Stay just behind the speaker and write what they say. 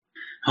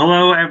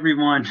Hello,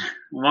 everyone.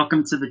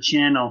 Welcome to the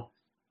channel.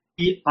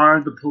 We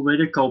are the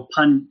political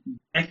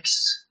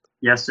pundits.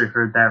 Yes, I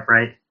heard that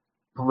right.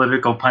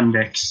 Political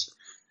pundits.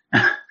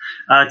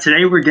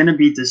 Today, we're going to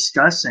be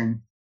discussing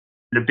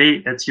the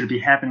debate that's going to be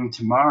happening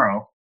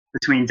tomorrow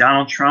between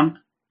Donald Trump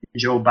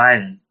and Joe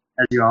Biden.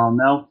 As you all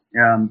know,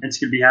 it's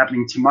going to be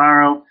happening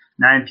tomorrow,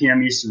 9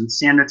 p.m. Eastern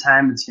Standard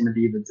Time. It's going to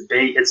be the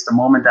debate. It's the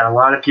moment that a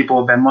lot of people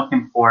have been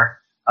looking for.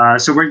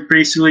 So we're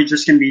basically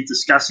just going to be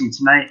discussing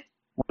tonight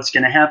what's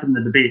going to happen,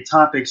 the debate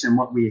topics, and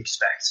what we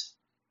expect.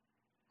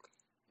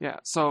 Yeah,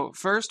 so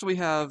first we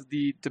have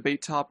the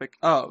debate topic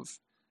of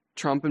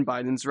Trump and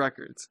Biden's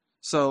records.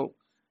 So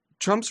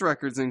Trump's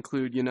records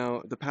include,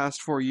 the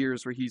past 4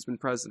 years where he's been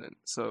president.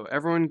 So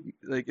everyone,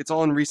 it's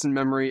all in recent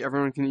memory.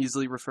 Everyone can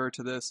easily refer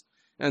to this.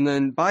 And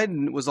then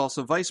Biden was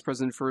also vice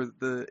president for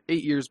the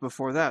 8 years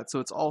before that.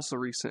 So it's also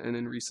recent and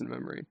in recent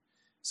memory.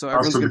 So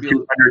everyone's Also,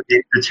 going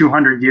to the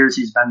 200 years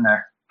he's been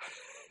there.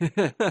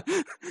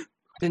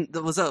 And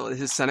was that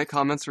his Senate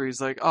comments where he's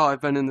like, "Oh,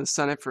 I've been in the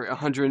Senate for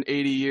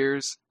 180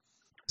 years."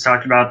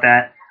 Talked about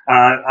that.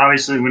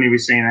 Obviously, when he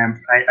was saying that,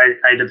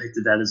 I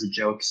depicted that as a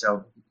joke,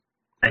 so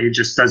it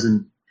just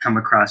doesn't come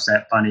across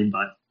that funny.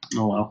 But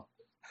oh well.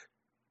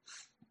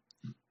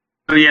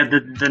 So yeah,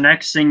 the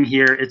next thing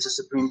here, it's a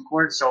Supreme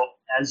Court. So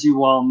as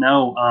you all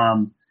know,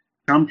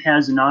 Trump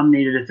has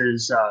nominated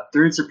his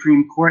third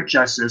Supreme Court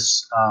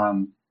justice.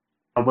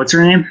 What's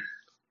her name?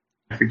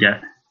 I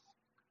forget.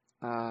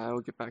 I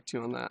will get back to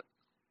you on that.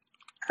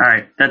 All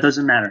right, that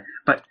doesn't matter.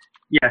 But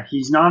yeah,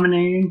 he's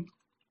nominating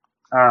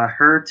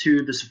her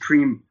to the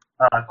Supreme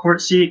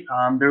Court seat.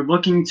 They're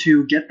looking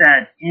to get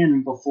that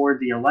in before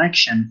the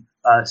election.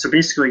 So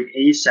basically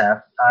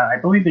ASAP. I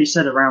believe they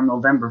said around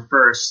November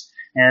 1st.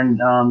 And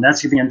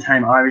that's going to be in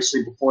time,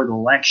 obviously, before the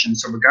election.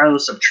 So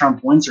regardless of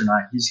Trump wins or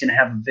not, he's going to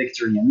have a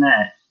victory in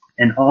that.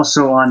 And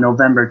also on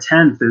November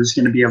 10th, there's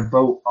going to be a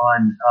vote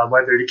on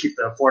whether to keep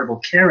the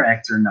Affordable Care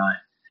Act or not.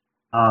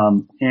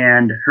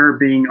 And her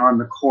being on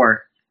the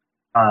court.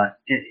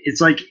 It's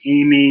like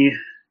Amy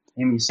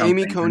something.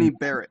 Amy Coney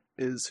Barrett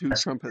is who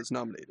Trump has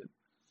nominated.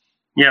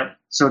 Yep.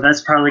 So that's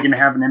probably going to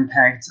have an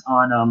impact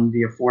on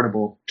the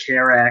Affordable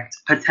Care Act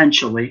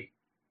potentially,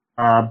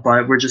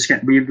 but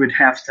we would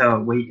have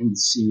to wait and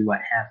see what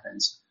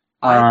happens.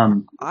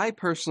 I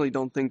personally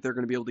don't think they're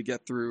going to be able to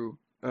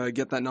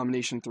get that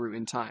nomination through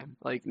in time.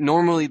 Like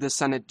normally the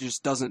Senate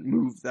just doesn't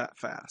move that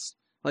fast.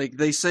 Like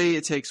they say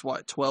it takes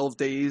 12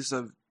 days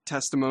of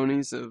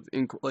testimonies of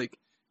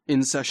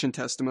in-session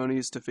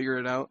testimonies to figure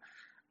it out.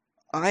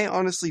 I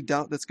honestly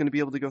doubt that's going to be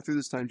able to go through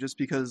this time just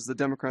because the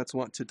Democrats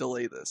want to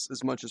delay this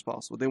as much as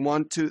possible.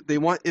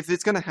 If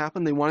it's going to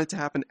happen, they want it to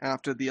happen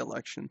after the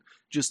election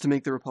just to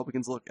make the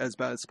Republicans look as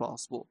bad as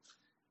possible,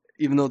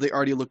 even though they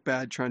already look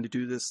bad trying to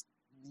do this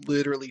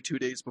literally 2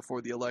 days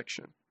before the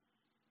election.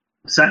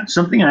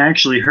 Something I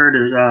actually heard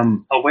is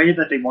a way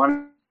that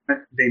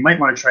they might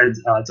want to try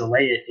to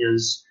delay it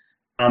is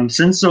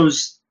since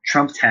those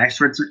Trump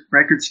tax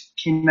records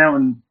came out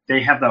and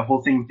they have that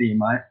whole thing with the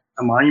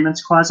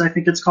emoluments clause, I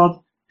think it's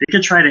called. They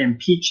could try to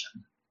impeach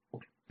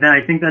him. Then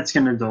I think that's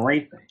going to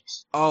delay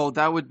things. Oh,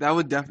 that would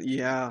definitely,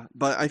 yeah.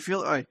 But I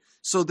feel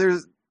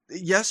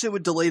yes, it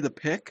would delay the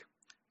pick,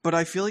 but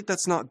I feel like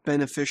that's not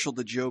beneficial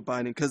to Joe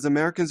Biden because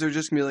Americans are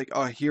just going to be like,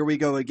 oh, here we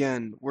go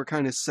again. We're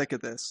kind of sick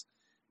of this.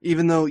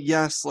 Even though,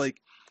 yes,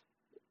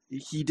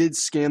 he did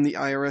scam the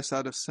IRS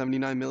out of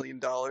 $79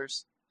 million.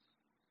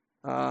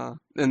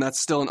 And that's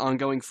still an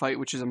ongoing fight,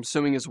 which I'm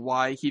assuming is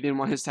why he didn't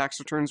want his tax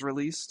returns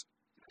released.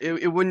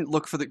 It wouldn't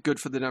look good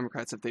for the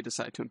Democrats if they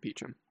decide to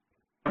impeach him.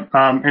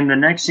 And the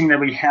next thing that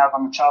we have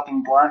on the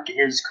chopping block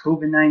is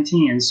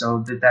COVID-19.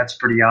 So that's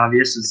pretty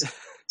obvious. It's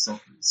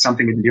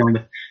something we've been dealing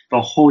with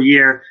the whole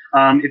year.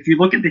 If you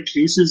look at the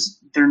cases,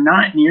 they're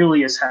not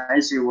nearly as high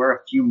as they were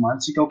a few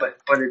months ago,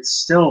 but it's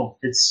still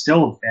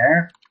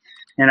there.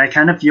 And I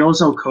kind of feel as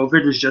though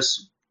COVID is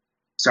just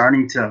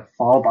starting to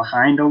fall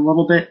behind a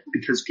little bit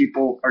because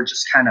people are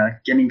just kind of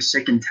getting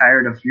sick and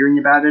tired of hearing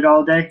about it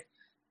all day.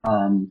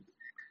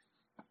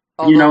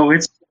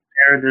 It's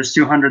there. There's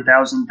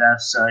 200,000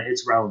 deaths.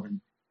 It's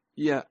relevant.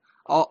 Yeah.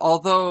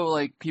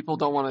 Although people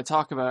don't want to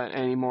talk about it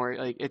anymore,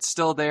 it's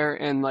still there.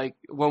 And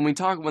when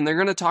they're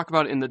going to talk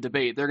about it in the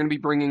debate, they're going to be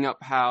bringing up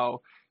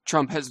how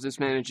Trump has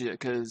mismanaged it.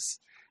 Because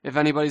if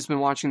anybody's been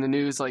watching the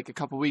news, a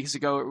couple weeks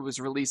ago, it was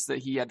released that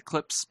he had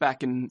clips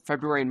back in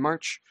February and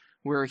March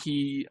where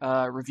he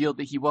revealed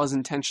that he was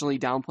intentionally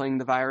downplaying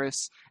the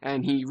virus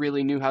and he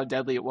really knew how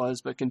deadly it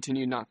was but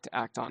continued not to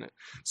act on it.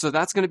 So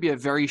that's going to be a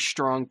very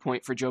strong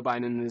point for Joe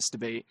Biden in this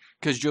debate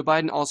because Joe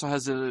Biden also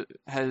has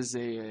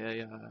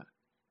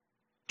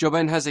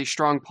a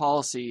strong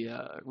policy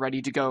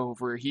ready to go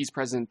where he's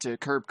present to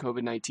curb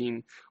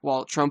COVID-19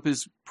 while Trump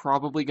is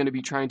probably going to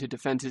be trying to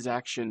defend his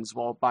actions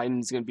while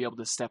Biden's going to be able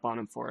to step on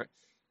him for it.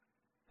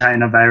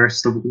 China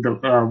virus,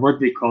 what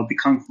they call the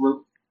Kung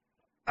Flu.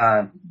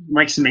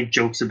 Likes to make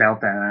jokes about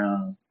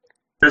that.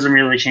 Doesn't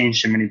really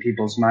change too many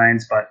people's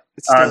minds, but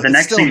the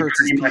next still thing hurts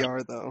his PR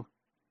though.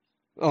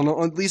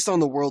 At least on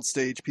the world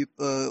stage,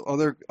 people,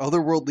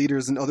 other world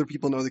leaders and other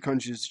people in other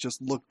countries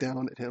just look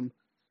down at him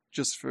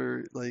just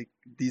for like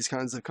these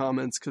kinds of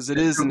comments because it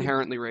is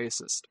inherently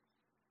racist.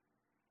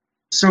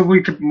 So what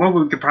we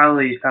could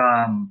probably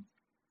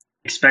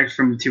expect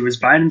from him too is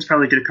Biden's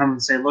probably going to come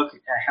and say, look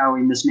at how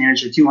he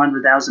mismanaged it.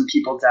 200,000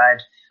 people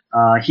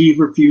died. He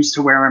refused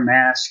to wear a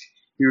mask.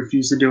 He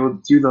refused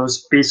to do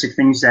those basic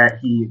things that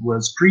he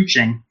was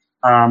preaching.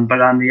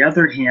 But on the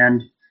other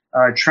hand,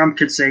 Trump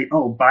could say,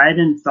 oh,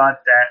 Biden thought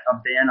that a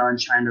ban on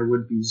China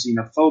would be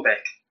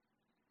xenophobic.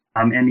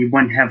 And he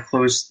wouldn't have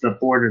closed the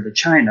border to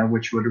China,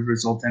 which would have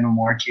resulted in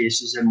more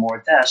cases and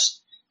more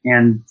deaths.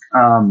 And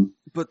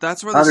but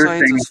that's where the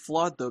science is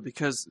flawed, though,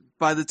 because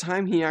by the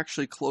time he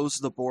actually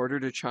closed the border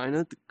to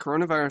China, the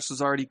coronavirus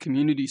was already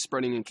community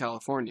spreading in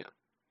California.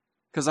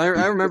 Because I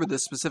remember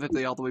this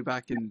specifically all the way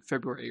back in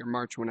February or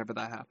March, whenever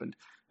that happened,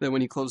 that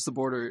when he closed the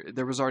border,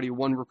 there was already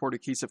one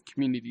reported case of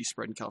community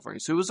spread in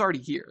California. So it was already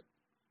here.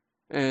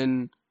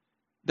 And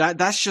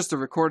that's just the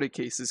recorded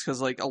cases,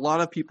 because like a lot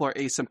of people are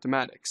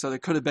asymptomatic. So they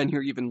could have been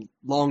here even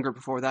longer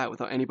before that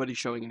without anybody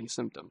showing any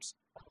symptoms.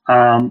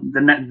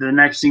 The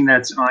next thing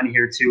that's on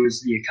here too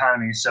is the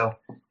economy. So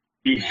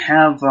we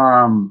have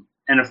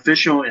an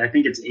official, I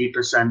think it's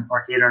 8%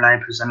 or 8 or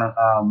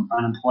 9%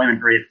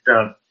 unemployment rate.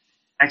 The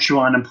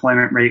actual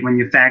unemployment rate, when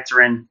you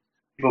factor in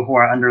people who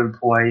are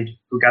underemployed,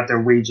 who got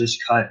their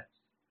wages cut,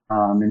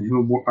 and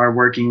who are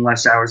working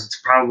less hours, it's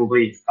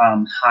probably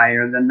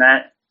higher than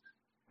that.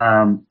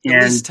 At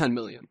least 10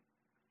 million.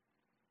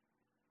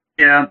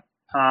 Yeah.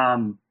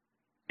 But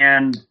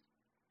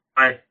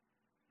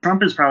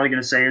Trump is probably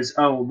going to say is,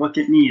 oh, look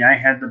at me. I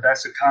had the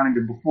best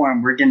economy before,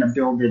 and we're going to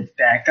build it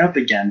back up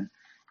again.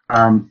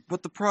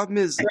 But the problem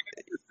is,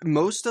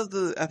 most of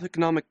the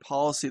economic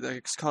policy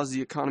that caused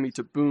the economy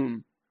to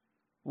boom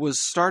was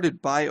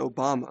started by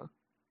Obama.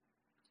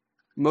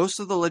 Most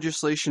of the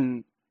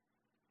legislation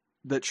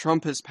that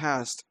Trump has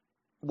passed,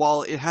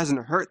 while it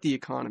hasn't hurt the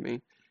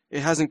economy, it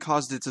hasn't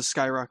caused it to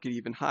skyrocket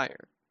even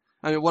higher.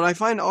 I mean, what I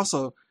find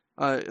also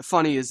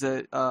funny is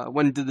that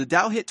when the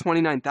Dow hit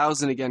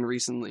 29,000 again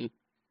recently,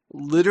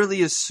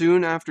 literally as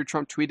soon after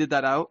Trump tweeted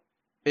that out,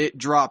 it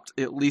dropped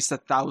at least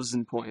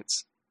 1,000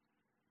 points.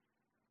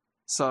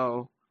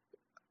 So,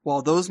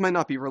 while those might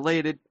not be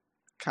related,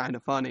 kind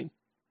of funny.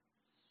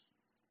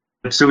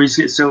 So he's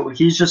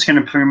just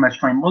going to pretty much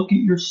claim, look at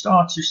your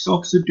stocks. Your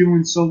stocks are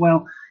doing so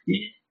well.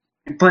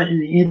 But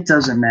it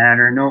doesn't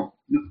matter. No,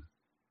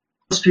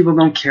 most people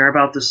don't care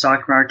about the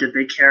stock market.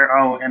 They care,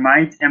 oh, am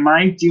I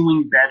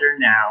doing better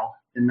now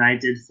than I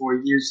did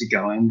 4 years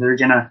ago? And they're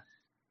gonna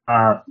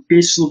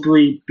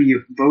basically be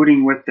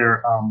voting with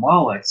their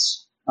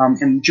wallets.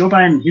 And Joe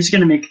Biden, he's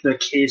gonna make the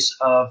case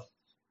of,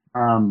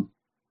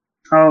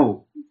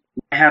 what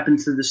happened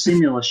to the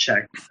stimulus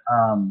check?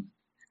 What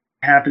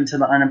happened to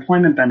the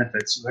unemployment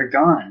benefits? They're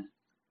gone.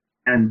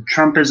 And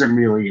Trump isn't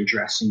really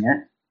addressing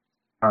it.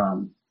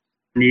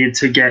 Need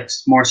to get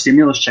more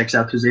stimulus checks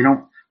out because they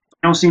don't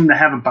seem to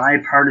have a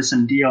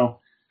bipartisan deal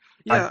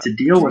to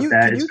deal with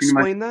that. Can you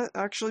explain that,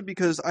 actually?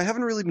 Because I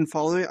haven't really been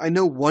following it. I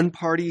know one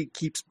party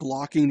keeps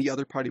blocking the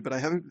other party, but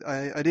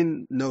I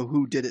didn't know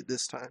who did it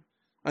this time.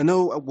 I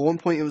know at one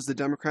point it was the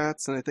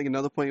Democrats, and I think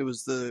another point it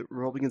was the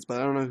Republicans, but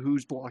I don't know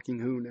who's blocking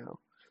who now.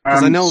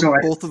 Because I know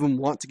both of them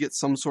want to get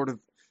some sort of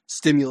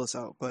stimulus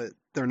out, but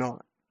they're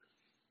not.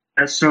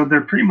 So they're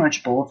pretty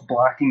much both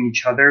blocking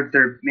each other.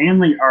 They're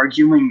mainly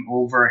arguing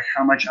over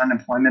how much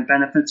unemployment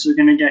benefits they're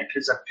going to get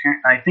because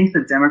I think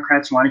the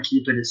Democrats want to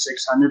keep it at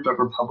 600, but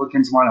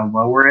Republicans want to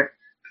lower it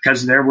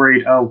because they're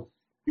worried, oh,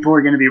 people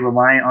are going to be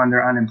reliant on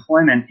their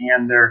unemployment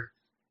and they're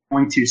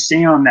going to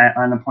stay on that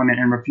unemployment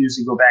and refuse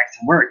to go back to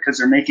work because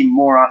they're making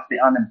more off the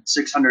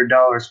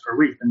 $600 per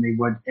week than they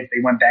would if they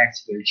went back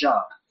to their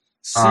job.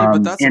 See,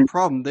 but that's a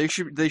problem. They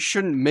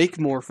shouldn't make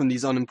more from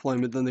these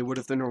unemployment than they would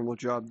if their normal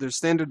job. Their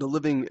standard of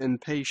living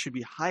and pay should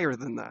be higher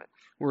than that,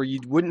 where you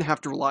wouldn't have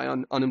to rely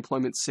on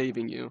unemployment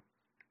saving you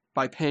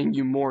by paying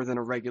you more than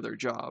a regular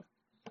job.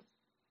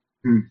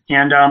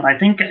 And I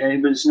think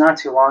it was not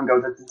too long ago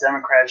that the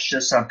Democrats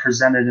just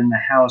presented in the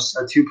House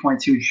a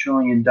 $2.2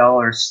 trillion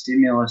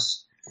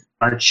stimulus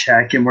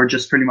check, and we're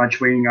just pretty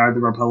much waiting. Are the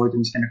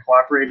Republicans going to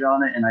cooperate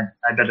on it? And I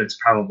bet it's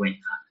probably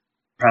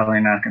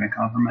not going to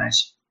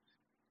compromise.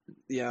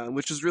 Yeah,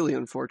 which is really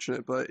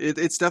unfortunate, but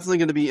it's definitely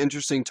going to be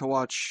interesting to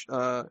watch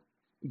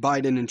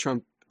Biden and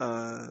Trump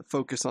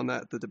focus on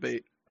the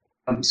debate.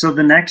 So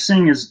the next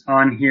thing is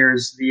on here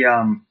is the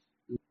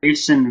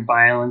race and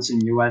violence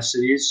in U.S.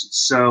 cities.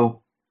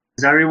 So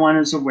as everyone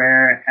is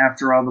aware,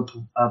 after all the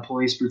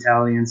police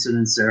brutality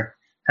incidents, there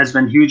has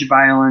been huge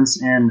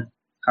violence in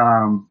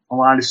a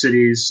lot of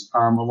cities,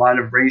 a lot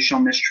of racial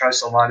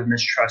mistrust, a lot of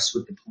mistrust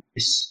with the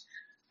police.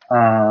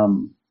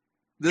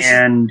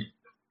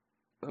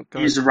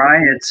 These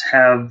riots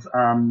have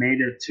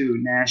made it to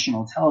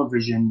national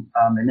television.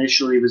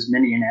 Initially, it was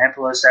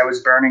Minneapolis that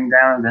was burning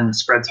down, then it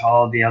spread to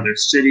all of the other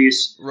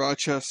cities.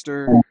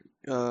 Rochester.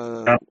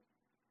 It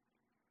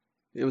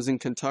was in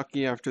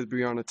Kentucky after the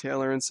Breonna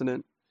Taylor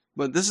incident.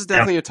 But this is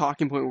definitely a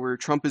talking point where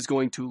Trump is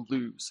going to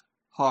lose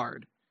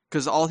hard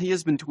because all he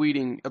has been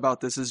tweeting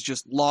about this is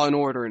just law and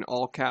order in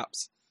all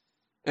caps.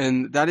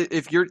 And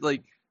if you're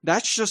like,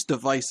 that's just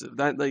divisive.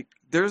 That like,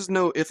 there's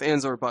no ifs,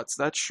 ands, or buts.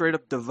 That's straight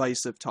up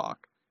divisive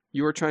talk.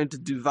 You are trying to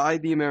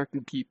divide the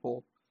American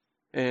people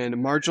and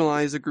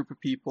marginalize a group of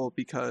people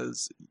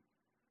because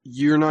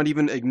you're not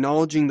even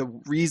acknowledging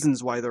the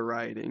reasons why they're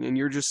rioting, and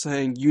you're just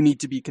saying you need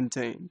to be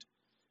contained.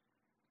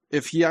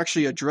 If he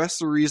actually addressed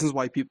the reasons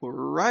why people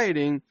were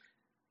rioting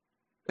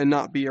and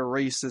not be a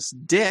racist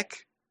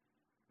dick,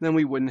 then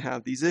we wouldn't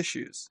have these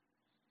issues.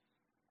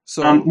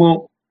 So,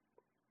 well,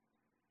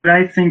 what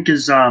I think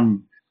is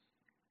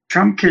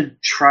Trump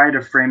could try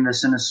to frame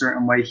this in a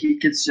certain way. He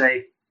could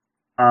say,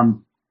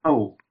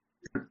 oh,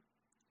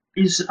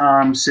 these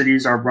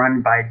cities are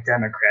run by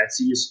Democrats.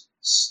 These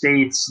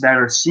states that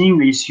are seeing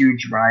these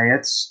huge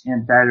riots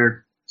and that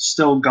are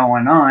still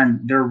going on,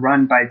 they're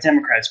run by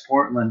Democrats.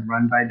 Portland,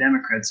 run by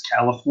Democrats.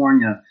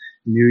 California,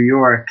 New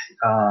York.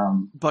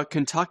 But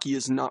Kentucky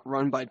is not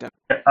run by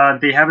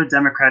Democrats. They have a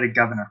Democratic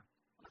governor.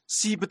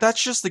 See, but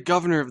that's just the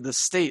governor of the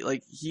state.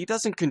 Like, he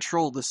doesn't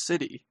control the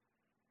city.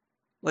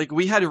 Like,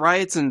 we had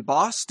riots in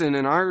Boston,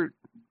 and our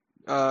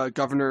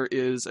governor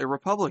is a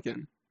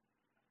Republican.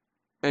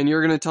 And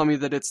you're going to tell me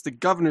that it's the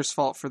governor's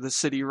fault for the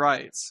city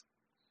riots.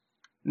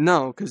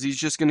 No, because he's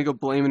just going to go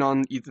blame it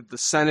on either the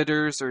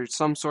senators or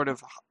some sort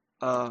of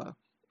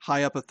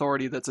high-up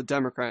authority that's a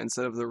Democrat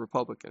instead of the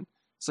Republican.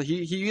 So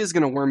he is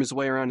going to worm his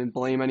way around and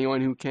blame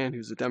anyone who can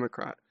who's a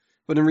Democrat.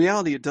 But in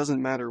reality, it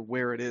doesn't matter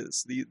where it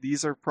is.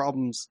 These are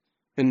problems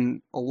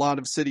in a lot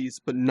of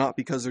cities, but not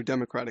because they're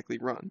democratically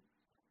run.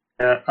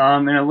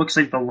 And it looks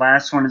like the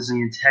last one is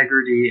the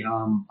integrity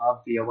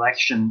of the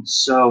election.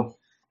 So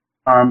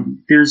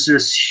there's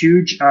this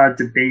huge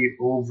debate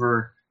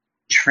over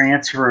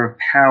transfer of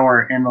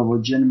power and the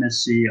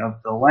legitimacy of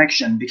the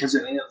election, because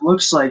it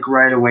looks like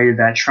right away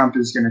that Trump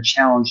is going to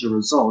challenge the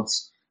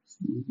results,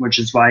 which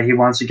is why he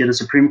wants to get a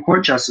Supreme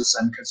Court justice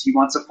in, because he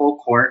wants a full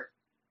court.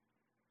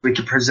 We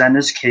could present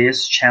his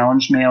case,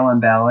 challenge mail-in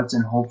ballots,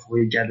 and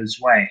hopefully get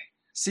his way.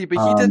 See, but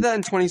he did that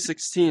in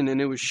 2016, and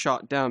it was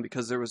shot down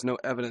because there was no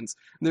evidence.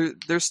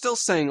 They're still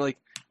saying, like,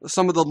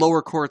 some of the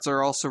lower courts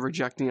are also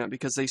rejecting it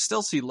because they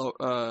still see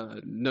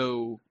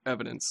no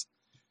evidence.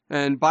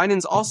 And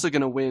Biden's also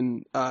going to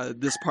win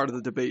this part of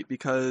the debate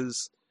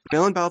because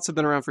mail-in ballots have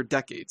been around for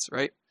decades,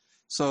 right?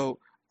 So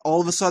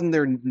all of a sudden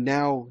they're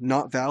now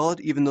not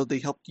valid, even though they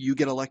helped you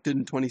get elected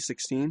in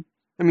 2016.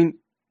 I mean,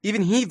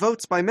 even he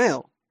votes by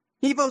mail.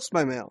 He votes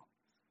by mail.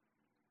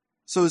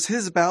 So is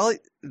his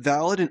ballot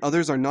valid and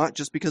others are not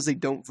just because they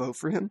don't vote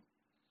for him?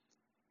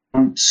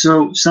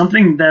 So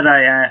something that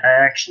I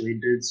actually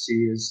did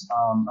see is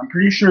I'm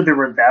pretty sure there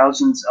were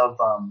thousands of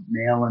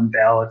mail-in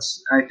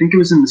ballots. I think it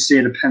was in the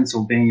state of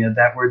Pennsylvania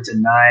that were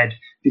denied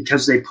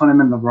because they put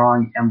them in the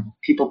wrong envelope.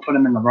 People put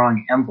them in the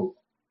wrong envelope.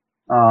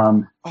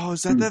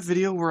 Is that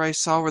video where I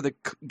saw where the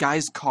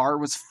guy's car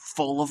was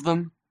full of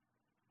them?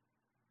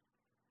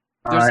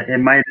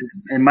 It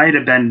might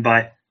have been,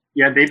 but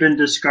yeah, they've been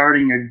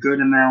discarding a good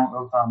amount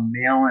of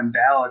mail-in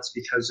ballots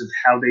because of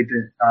how they've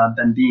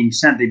been being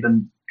sent.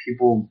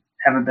 People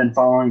haven't been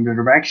following the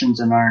directions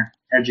and aren't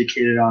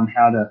educated on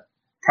how to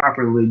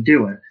properly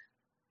do it.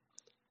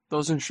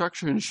 Those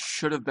instructions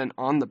should have been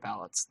on the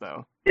ballots,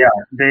 though. Yeah,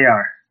 they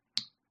are.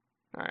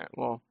 All right,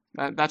 well,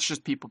 that's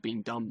just people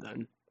being dumb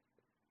then.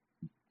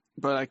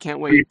 But I can't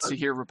wait to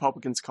hear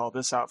Republicans call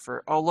this out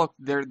for, oh, look,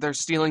 they're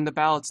stealing the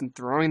ballots and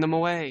throwing them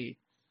away,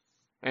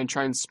 and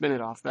try and spin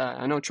it off that.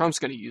 I know Trump's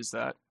going to use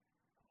that.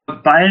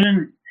 But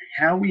Biden,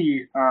 how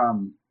he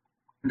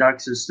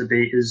conducts this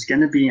debate is going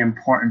to be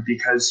important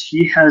because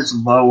he has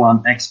low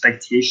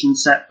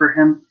expectations set for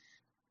him,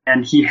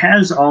 and he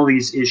has all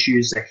these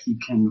issues that he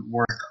can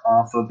work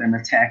off of and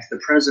attack the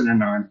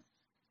president on.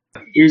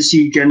 Is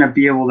he going to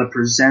be able to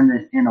present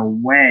it in a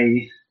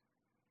way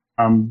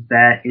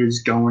that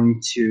is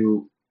going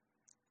to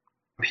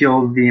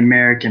appeal to the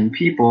American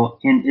people,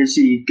 and is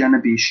he going to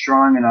be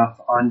strong enough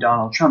on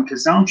Donald Trump?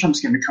 Because Donald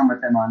Trump's going to come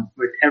with him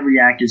with every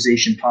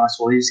accusation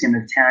possible. He's going to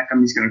attack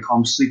him. He's going to call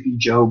him Sleepy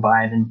Joe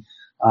Biden.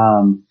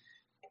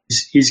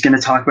 He's going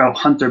to talk about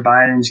Hunter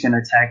Biden. He's going to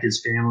attack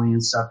his family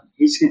and stuff.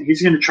 He's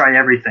going to try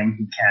everything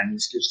he can.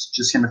 He's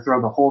just going to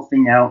throw the whole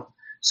thing out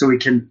so he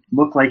can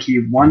look like he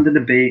won the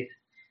debate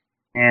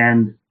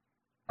and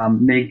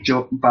make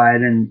Joe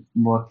Biden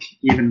look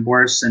even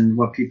worse than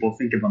what people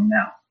think of him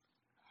now.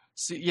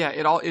 So yeah,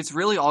 it's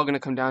really all going to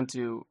come down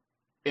to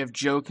if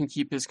Joe can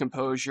keep his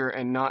composure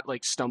and not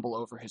like stumble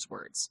over his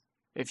words.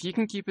 If he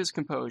can keep his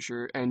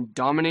composure and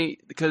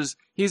dominate, because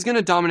he's going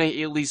to dominate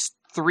at least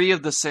 3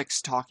 of the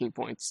 6 talking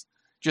points,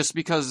 just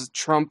because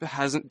Trump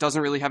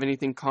doesn't really have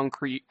anything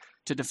concrete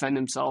to defend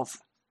himself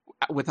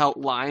without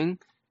lying.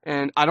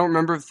 And I don't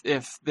remember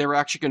if they were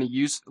actually going to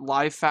use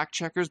live fact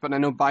checkers, but I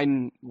know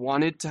Biden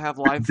wanted to have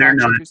live fact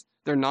checkers.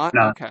 They're not?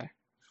 No. Okay.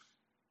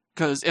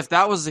 Because if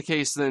that was the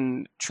case,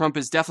 then Trump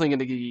is definitely going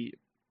to be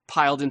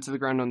piled into the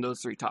ground on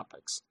those 3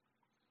 topics.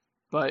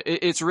 But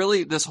it's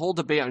really this whole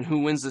debate on who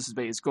wins this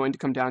debate is going to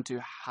come down to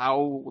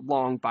how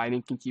long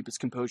Biden can keep his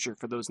composure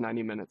for those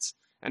 90 minutes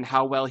and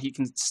how well he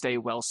can stay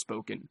well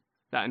spoken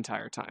that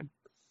entire time.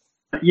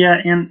 Yeah,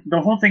 and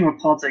the whole thing with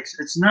politics,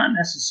 it's not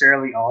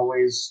necessarily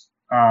always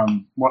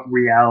what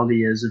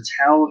reality is. It's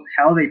how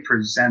they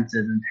present it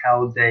and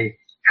how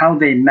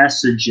they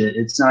message it.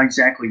 It's not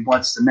exactly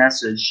what's the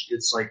message.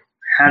 It's like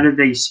how do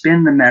they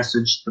spin the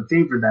message to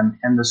favor them?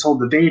 And this whole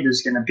debate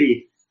is going to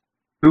be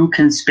who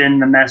can spin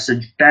the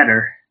message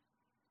better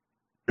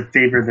to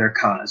favor their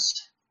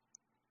cause.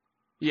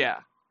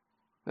 Yeah,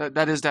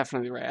 that is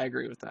definitely right. I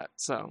agree with that.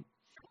 So,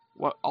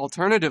 what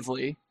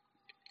alternatively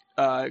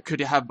could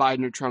have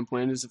Biden or Trump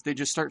win is if they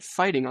just start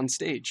fighting on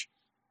stage.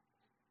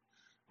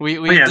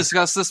 We've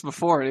discussed this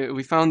before.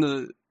 We found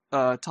the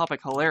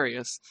topic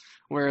hilarious,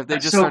 where if they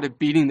just started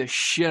beating the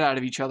shit out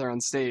of each other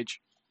on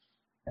stage.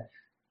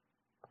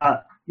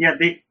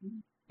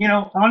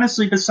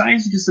 Honestly,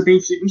 besides this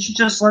debate, we should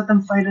just let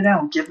them fight it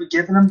out.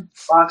 Give them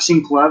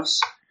boxing gloves,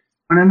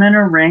 put them in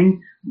a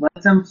ring,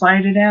 let them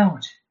fight it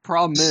out.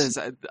 Problem is,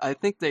 I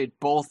think they'd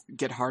both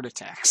get heart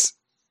attacks.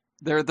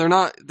 They're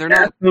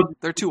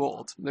too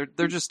old.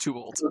 They're just too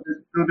old.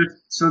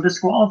 So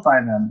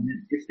disqualify them.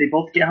 If they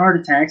both get heart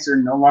attacks, they're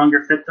no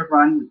longer fit to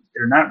run.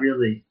 They're not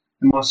really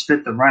the most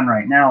fit to run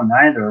right now,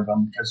 neither of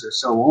them, because they're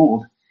so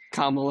old.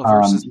 Kamala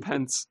versus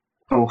Pence.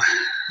 Oh.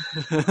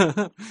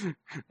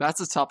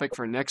 That's a topic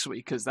for next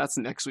week, because that's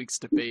next week's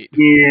debate.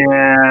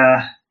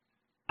 Yeah.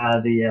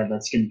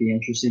 That's going to be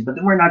interesting, but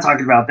we're not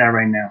talking about that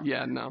right now.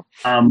 Yeah, no.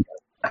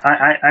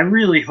 I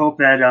really hope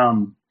that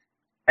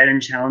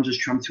Biden challenges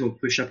Trump to a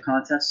push-up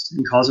contest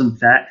and calls him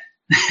fat.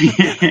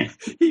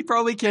 He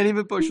probably can't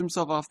even push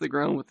himself off the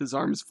ground with his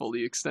arms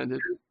fully extended.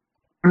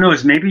 Who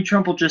knows? Maybe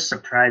Trump will just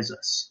surprise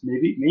us.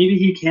 Maybe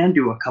he can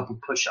do a couple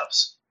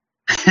push-ups.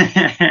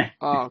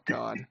 Oh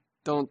God!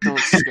 Don't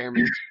scare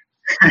me.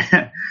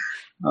 And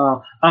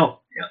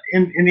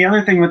the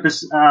other thing with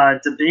this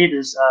debate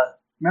is,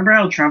 remember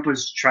how Trump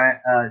was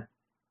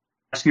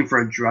asking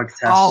for a drug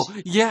test? Oh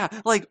yeah,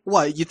 like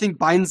what? You think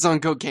Biden's on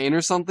cocaine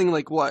or something?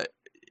 Like what?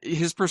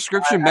 His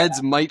prescription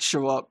meds might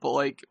show up, but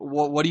like,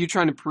 what are you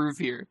trying to prove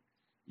here?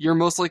 You're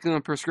most likely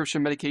on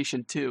prescription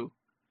medication too.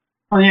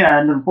 Oh yeah,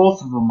 and then both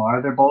of them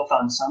are. They're both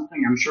on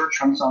something. I'm sure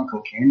Trump's on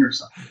cocaine or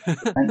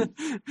something.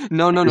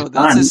 No.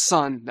 That's his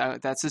son.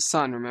 That's his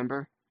son.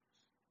 Remember?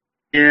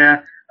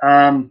 Yeah.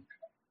 I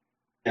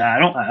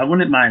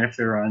wouldn't mind if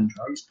they're on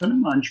drugs. Put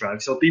them on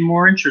drugs. It'll be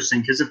more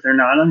interesting because if they're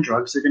not on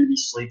drugs, they're going to be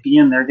sleepy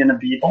and they're going to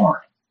be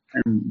boring.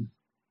 And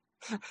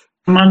put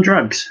them on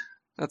drugs.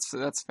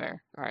 That's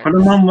fair. All right. Put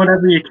them on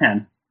whatever you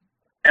can.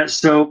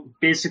 So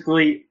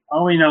basically,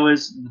 all we know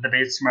is the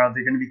debates tomorrow,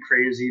 they're going to be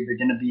crazy. They're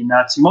going to be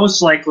nuts.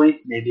 Most likely,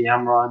 maybe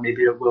I'm wrong.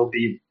 Maybe it will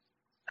be.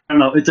 I don't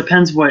know. It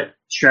depends what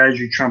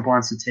strategy Trump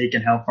wants to take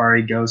and how far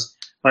he goes.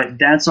 But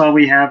that's all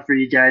we have for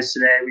you guys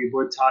today. We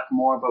would talk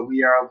more, but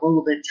we are a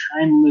little bit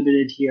time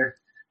limited here.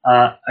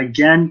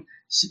 Again,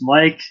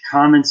 like,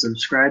 comment,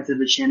 subscribe to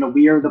the channel.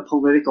 We are the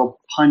Political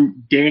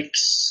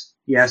Pundits.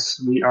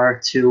 Yes, we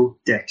are two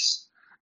dicks.